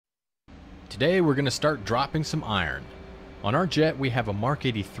Today we're going to start dropping some iron. On our jet we have a Mark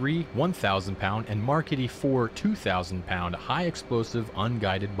 83 1,000 pound and Mark 84 2,000 pound high explosive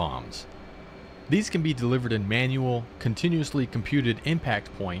unguided bombs. These can be delivered in manual, continuously computed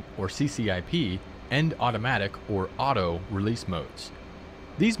impact point or CCIP, and automatic or auto release modes.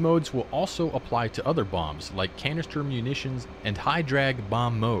 These modes will also apply to other bombs like canister munitions and high drag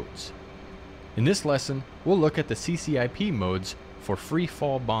bomb modes. In this lesson we'll look at the CCIP modes for free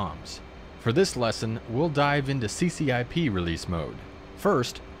fall bombs. For this lesson, we'll dive into CCIP release mode.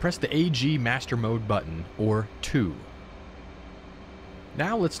 First, press the AG Master Mode button, or 2.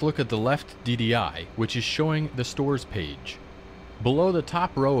 Now let's look at the left DDI, which is showing the stores page. Below the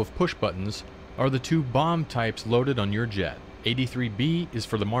top row of push buttons are the two bomb types loaded on your jet. 83B is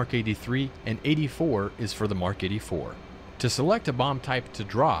for the Mark 83 and 84 is for the Mark 84. To select a bomb type to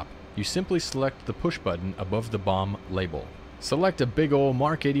drop, you simply select the push button above the bomb label. Select a big ol'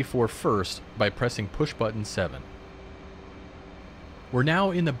 Mark 84 first by pressing push button 7. We're now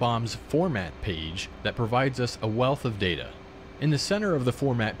in the bomb's format page that provides us a wealth of data. In the center of the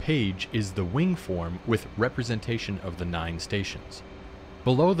format page is the wing form with representation of the 9 stations.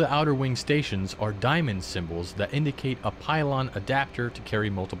 Below the outer wing stations are diamond symbols that indicate a pylon adapter to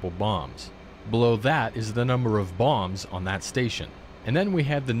carry multiple bombs. Below that is the number of bombs on that station. And then we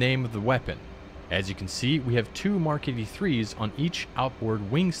have the name of the weapon. As you can see, we have 2 Mark 83s on each outboard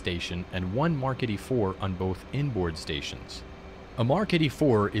wing station and 1 Mark 84 on both inboard stations. A Mark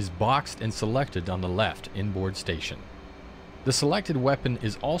 84 is boxed and selected on the left inboard station. The selected weapon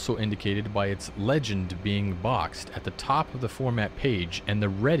is also indicated by its legend being boxed at the top of the format page and the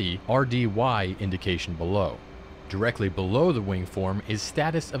ready RDY indication below. Directly below the wing form is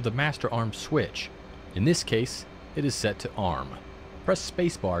status of the master arm switch. In this case, it is set to arm. Press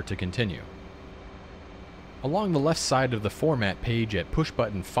spacebar to continue. Along the left side of the format page at push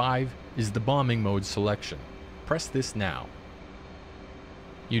button 5 is the bombing mode selection. Press this now.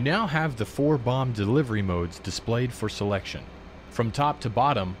 You now have the 4 bomb delivery modes displayed for selection. From top to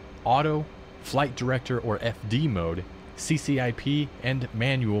bottom, auto, flight director or FD mode, CCIP, and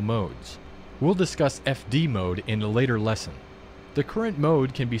manual modes. We'll discuss FD mode in a later lesson. The current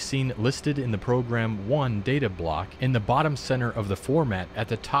mode can be seen listed in the Program 1 data block in the bottom center of the format at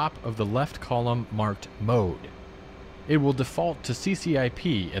the top of the left column marked Mode. It will default to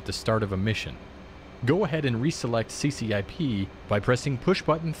CCIP at the start of a mission. Go ahead and reselect CCIP by pressing push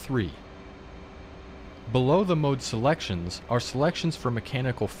button 3. Below the mode selections are selections for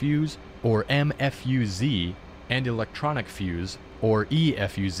mechanical fuse or MFUZ and electronic fuse or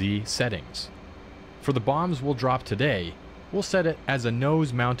EFUZ settings. For the bombs we'll drop today, we'll set it as a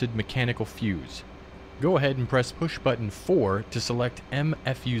nose-mounted mechanical fuse. Go ahead and press push button 4 to select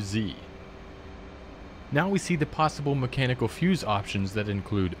MFUZ. Now we see the possible mechanical fuse options that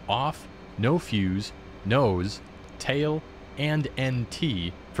include off, no fuse, nose, tail, and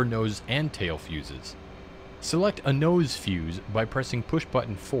NT for nose and tail fuses. Select a nose fuse by pressing push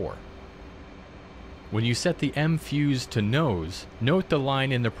button 4. When you set the M fuse to nose, note the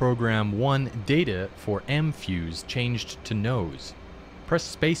line in the Program 1 data for M fuse changed to nose.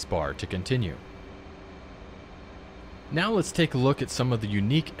 Press spacebar to continue. Now let's take a look at some of the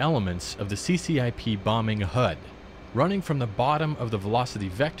unique elements of the CCIP bombing HUD. Running from the bottom of the velocity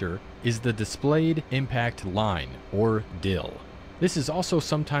vector is the displayed impact line, or DIL. This is also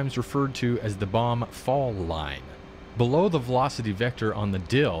sometimes referred to as the bomb fall line. Below the velocity vector on the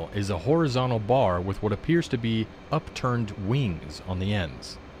DIL is a horizontal bar with what appears to be upturned wings on the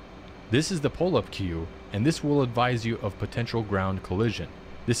ends. This is the pull-up cue, and this will advise you of potential ground collision.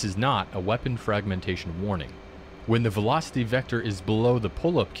 This is not a weapon fragmentation warning. When the velocity vector is below the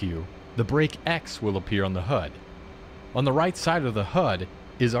pull-up cue, the brake X will appear on the HUD. On the right side of the HUD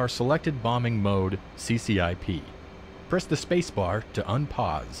is our selected bombing mode CCIP. Press the spacebar to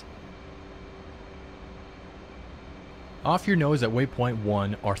unpause. Off your nose at waypoint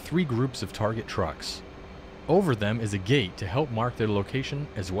 1 are 3 groups of target trucks. Over them is a gate to help mark their location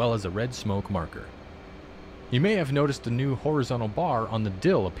as well as a red smoke marker. You may have noticed a new horizontal bar on the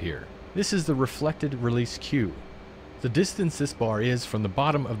DIL appear. This is the reflected release cue. The distance this bar is from the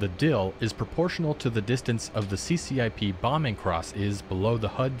bottom of the DIL is proportional to the distance of the CCIP bombing cross is below the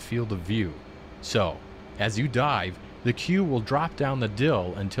HUD field of view. So, as you dive, the cue will drop down the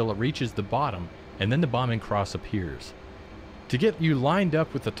DIL until it reaches the bottom and then the bombing cross appears. To get you lined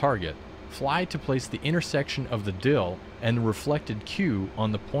up with the target, fly to place the intersection of the DIL and the reflected cue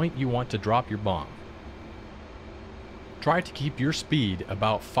on the point you want to drop your bomb. Try to keep your speed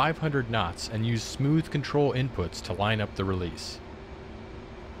about 500 knots and use smooth control inputs to line up the release.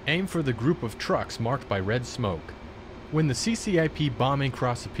 Aim for the group of trucks marked by red smoke. When the CCIP bombing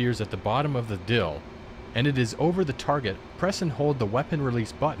cross appears at the bottom of the dill, and it is over the target, press and hold the weapon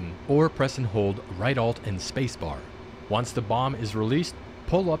release button, or press and hold right alt and spacebar. Once the bomb is released,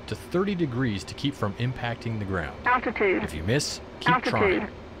 pull up to 30 degrees to keep from impacting the ground. Altitude. If you miss, keep trying.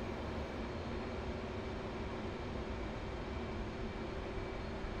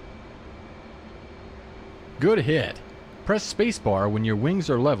 Good hit. Press spacebar when your wings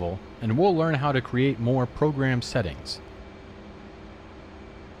are level, and we'll learn how to create more program settings.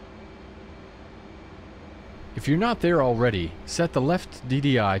 If you're not there already, set the left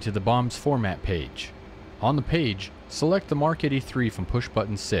DDI to the bomb's format page. On the page, select the Mark 83 from push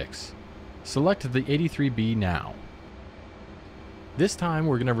button 6. Select the 83B now. This time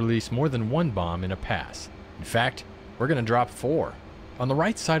we're going to release more than one bomb in a pass. In fact, we're going to drop 4. On the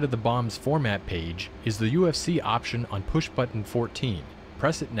right side of the bomb's format page is the UFC option on push button 14.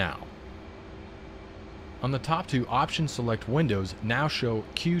 Press it now. On the top 2 option select windows now show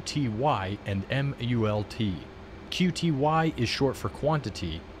QTY and MULT. QTY is short for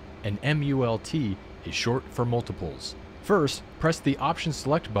quantity, and MULT is short for multiples. First, press the option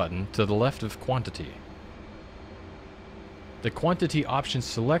select button to the left of quantity. The quantity option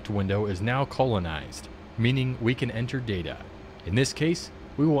select window is now colonized, meaning we can enter data. In this case,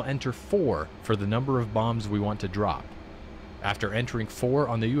 we will enter 4 for the number of bombs we want to drop. After entering 4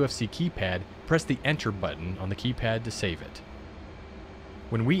 on the UFC keypad, press the Enter button on the keypad to save it.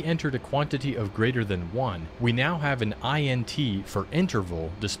 When we entered a quantity of greater than 1, we now have an INT for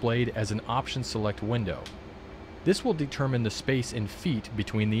interval displayed as an option select window. This will determine the space in feet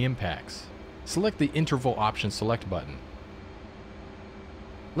between the impacts. Select the Interval option select button.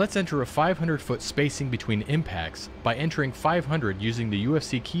 Let's enter a 500-foot spacing between impacts by entering 500 using the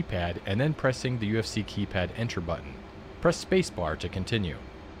UFC keypad and then pressing the UFC keypad Enter button. Press spacebar to continue.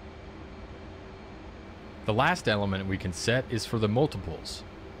 The last element we can set is for the multiples.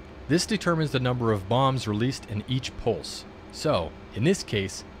 This determines the number of bombs released in each pulse. So, in this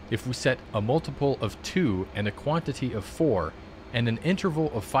case, if we set a multiple of 2 and a quantity of 4 and an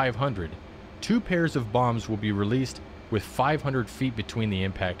interval of 500, 2 pairs of bombs will be released with 500 feet between the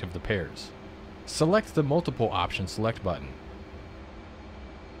impact of the pairs. Select the multiple option select button.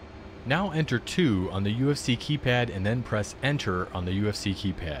 Now enter 2 on the UFC keypad and then press Enter on the UFC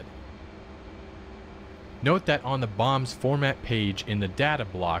keypad. Note that on the bomb's format page in the data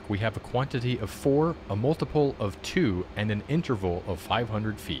block we have a quantity of 4, a multiple of 2, and an interval of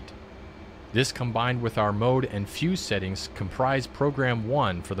 500 feet. This combined with our mode and fuse settings comprise program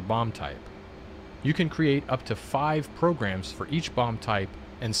 1 for the bomb type. You can create up to 5 programs for each bomb type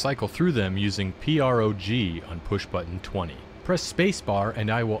and cycle through them using PROG on push button 20. Press spacebar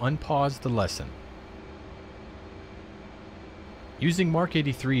and I will unpause the lesson. Using Mark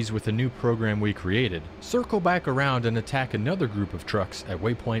 83s with the new program we created, circle back around and attack another group of trucks at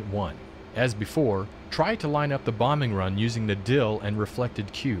waypoint 1. As before, try to line up the bombing run using the dill and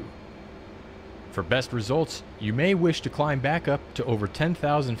reflected cue. For best results, you may wish to climb back up to over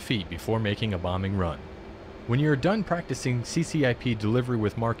 10,000 feet before making a bombing run. When you're done practicing CCIP delivery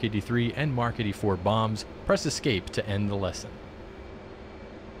with Mark 83 and Mark 84 bombs, press Escape to end the lesson.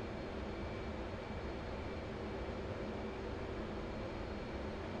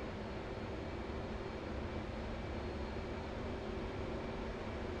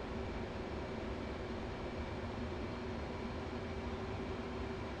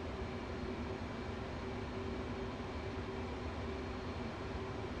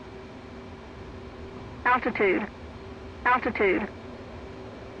 Altitude. Altitude.